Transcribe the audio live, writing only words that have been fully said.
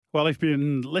Well, if you've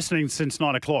been listening since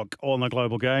 9 o'clock on the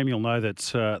Global Game, you'll know that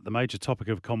the major topic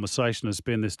of conversation has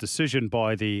been this decision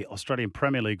by the Australian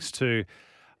Premier Leagues to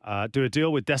do a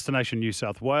deal with Destination New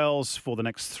South Wales for the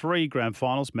next three grand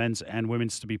finals, men's and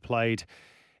women's, to be played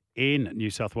in New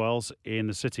South Wales in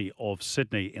the city of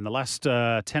Sydney. In the last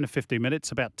 10 to 15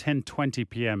 minutes, about 10:20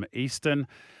 p.m. Eastern,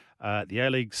 the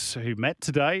A-Leagues who met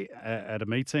today at a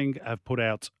meeting have put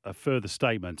out a further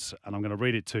statement, and I'm going to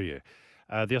read it to you.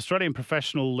 The Australian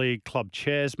Professional League club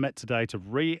chairs met today to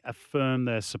reaffirm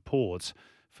their support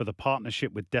for the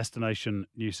partnership with Destination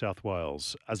New South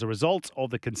Wales. As a result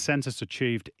of the consensus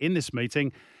achieved in this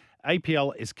meeting,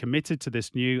 APL is committed to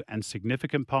this new and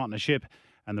significant partnership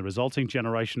and the resulting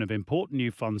generation of important new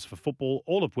funds for football,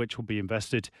 all of which will be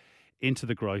invested into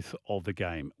the growth of the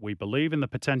game. We believe in the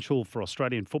potential for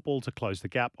Australian football to close the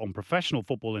gap on professional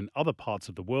football in other parts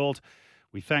of the world.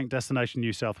 We thank Destination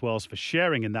New South Wales for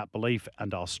sharing in that belief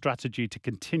and our strategy to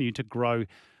continue to grow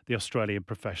the Australian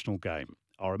professional game.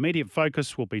 Our immediate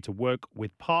focus will be to work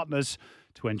with partners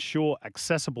to ensure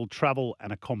accessible travel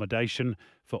and accommodation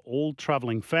for all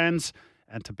travelling fans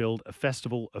and to build a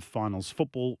festival of finals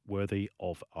football worthy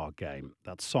of our game.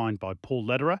 That's signed by Paul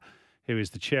Lederer, who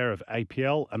is the chair of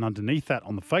APL, and underneath that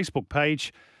on the Facebook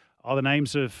page are the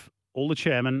names of all the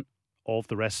chairmen of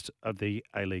the rest of the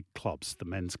A-League clubs, the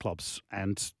men's clubs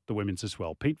and the women's as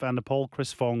well. Pete van der Pol,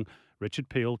 Chris Fong, Richard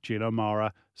Peel, Gino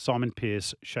Mara, Simon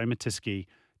Pearce, Shane Matisky,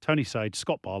 Tony Sage,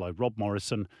 Scott Barlow, Rob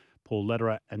Morrison, Paul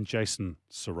Lederer and Jason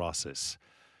Sarasis.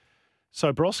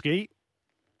 So, Broski,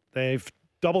 they've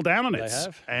doubled down on it. They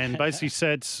have. And basically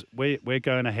said, we're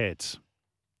going ahead.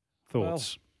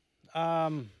 Thoughts?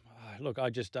 Well, look,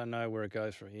 I just don't know where it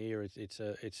goes from here.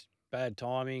 It's bad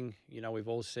timing. You know, we've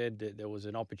all said that there was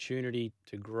an opportunity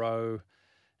to grow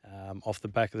off the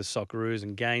back of the Socceroos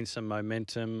and gain some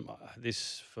momentum.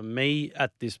 This, for me,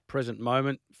 at this present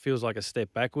moment, feels like a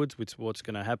step backwards with what's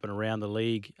going to happen around the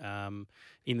league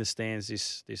in the stands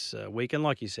this week. And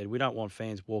like you said, we don't want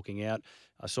fans walking out.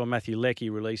 I saw Matthew Leckie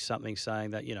release something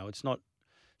saying that, you know, it's got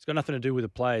nothing to do with the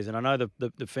players. And I know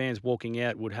the fans walking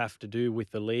out would have to do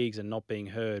with the leagues and not being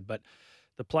heard, but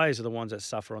the players are the ones that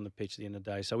suffer on the pitch at the end of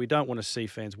the day. So we don't want to see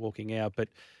fans walking out. But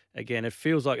again, it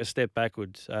feels like a step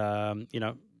backwards. You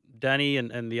know, Danny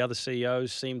and the other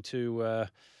CEOs seem to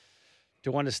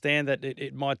understand that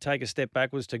it might take a step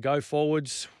backwards to go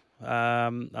forwards. I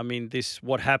mean,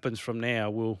 what happens from now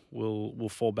will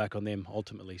fall back on them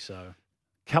ultimately. So,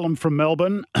 Callum from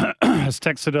Melbourne has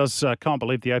texted us, can't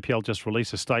believe the APL just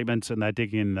released a statement and they're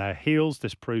digging in their heels.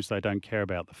 This proves they don't care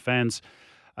about the fans.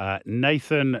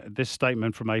 Nathan, this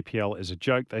statement from APL is a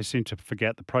joke. They seem to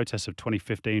forget the protests of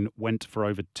 2015 went for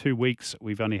over 2 weeks.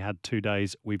 We've only had 2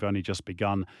 days. We've only just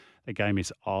begun. The game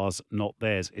is ours, not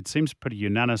theirs. It seems pretty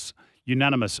unanimous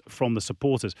from the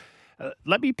supporters.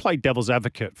 Let me play devil's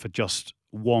advocate for just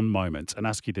one moment and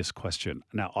ask you this question.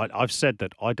 Now, I've said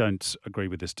that I don't agree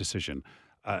with this decision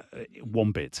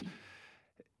one bit.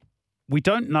 We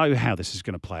don't know how this is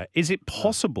going to play out. Is it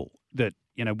possible that,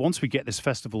 you know, once we get this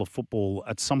festival of football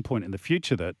at some point in the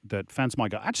future that fans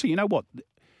might go, actually, you know what,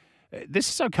 this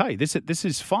is okay. This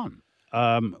is fun.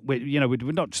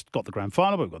 We've not just got the grand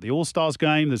final, but we've got the All-Stars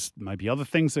game. There's maybe other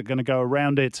things that are going to go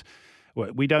around it.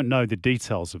 We don't know the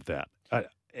details of that.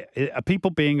 Are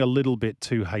people being a little bit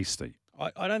too hasty?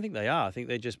 I don't think they are. I think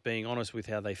they're just being honest with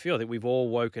how they feel. I think we've all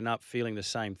woken up feeling the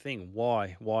same thing.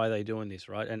 Why are they doing this,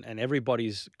 right? And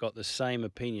everybody's got the same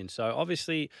opinion. So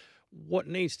obviously what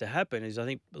needs to happen is, I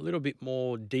think, a little bit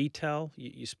more detail.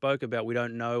 You spoke about we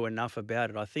don't know enough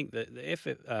about it. I think that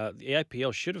the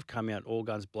APL should have come out all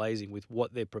guns blazing with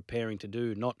what they're preparing to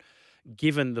do, not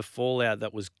given the fallout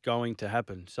that was going to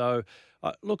happen. So,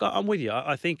 look, I'm with you.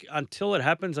 I think until it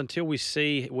happens, until we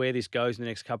see where this goes in the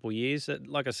next couple of years,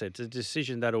 like I said, it's a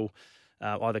decision that'll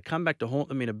either come back to haunt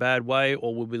them in a bad way,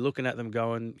 or we'll be looking at them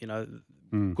going, you know,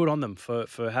 good on them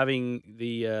for having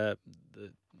the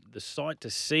sight to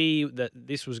see that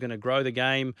this was going to grow the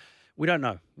game. We don't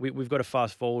know. We've got to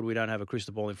fast forward. We don't have a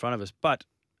crystal ball in front of us, but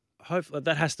hopefully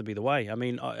that has to be the way. I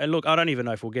mean, look, I don't even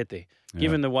know if we'll get there.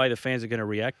 Given the way the fans are going to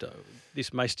react,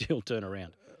 this may still turn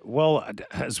around. Well,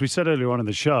 as we said earlier on in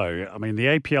the show, I mean, the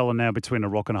APL are now between a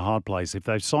rock and a hard place. If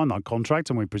they've signed that contract,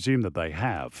 and we presume that they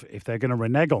have, if they're going to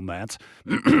renege on that,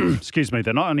 excuse me,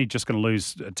 they're not only just going to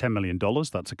lose $10 million,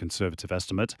 that's a conservative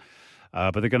estimate,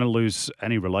 but they're going to lose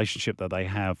any relationship that they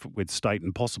have with state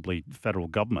and possibly federal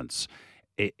governments.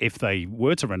 If they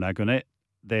were to renege on it,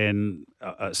 then,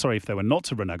 if they were not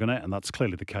to renege on it, and that's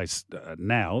clearly the case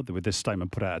now, with this statement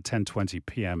put out at 10:20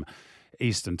 p.m.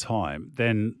 Eastern time,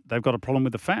 then they've got a problem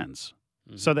with the fans.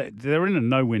 Mm-hmm. So they're in a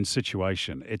no-win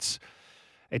situation. It's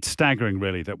It's staggering,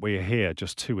 really, that we're here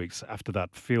just 2 weeks after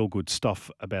that feel-good stuff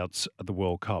about the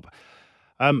World Cup.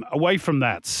 Away from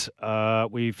that,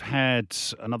 we've had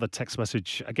another text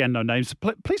message. Again, no names.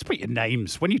 Please put your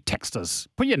names when you text us.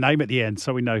 Put your name at the end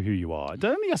so we know who you are. It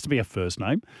only has to be a first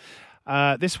name.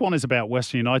 This one is about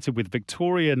Western United. With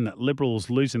Victorian Liberals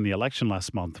losing the election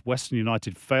last month, Western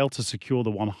United failed to secure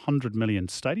the 100 million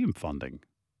stadium funding.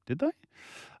 Did they?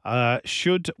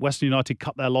 Should Western United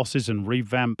cut their losses and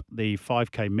revamp the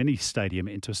 5K mini stadium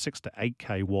into a 6 to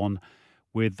 8K one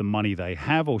with the money they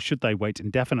have, or should they wait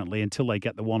indefinitely until they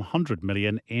get the 100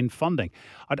 million in funding?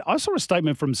 I saw a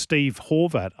statement from Steve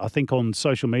Horvat, I think on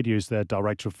social media, as their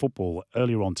director of football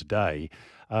earlier on today,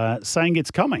 saying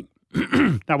it's coming.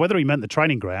 Now, whether he meant the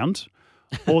training ground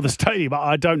or the stadium,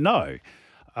 I don't know.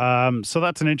 So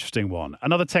that's an interesting one.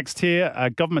 Another text here,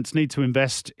 governments need to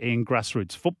invest in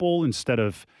grassroots football instead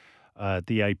of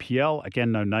the APL.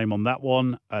 Again, no name on that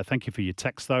one. Thank you for your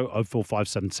text, though,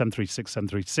 0457 736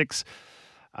 736.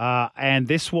 And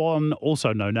this one,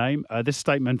 also no name. This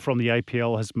statement from the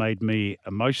APL has made me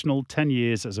emotional. 10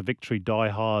 years as a Victory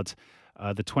diehard.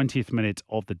 The 20th minute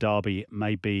of the derby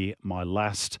may be my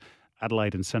last.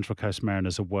 Adelaide and Central Coast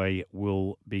Mariners away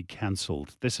will be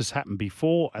cancelled. This has happened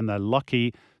before, and they're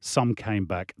lucky some came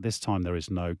back. This time there is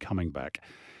no coming back.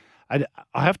 I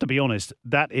have to be honest,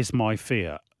 that is my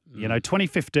fear. You know,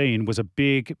 2015 was a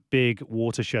big, big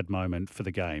watershed moment for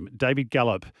the game. David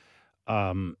Gallop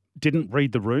didn't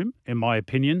read the room, in my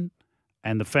opinion,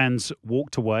 and the fans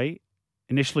walked away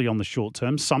initially on the short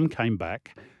term. Some came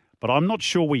back, but I'm not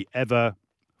sure we ever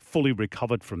fully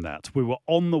recovered from that. We were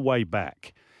on the way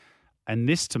back. And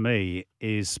this, to me,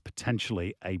 is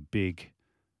potentially a big,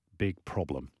 big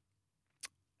problem.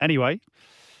 Anyway,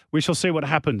 we shall see what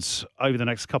happens over the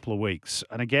next couple of weeks.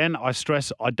 And again, I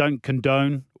stress, I don't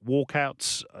condone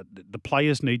walkouts. The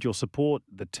players need your support.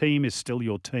 The team is still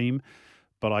your team.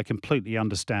 But I completely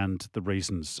understand the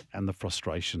reasons and the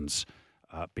frustrations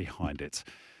behind it.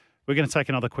 We're going to take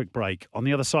another quick break. On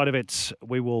the other side of it,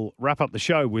 we will wrap up the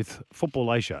show with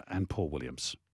Football Asia and Paul Williams.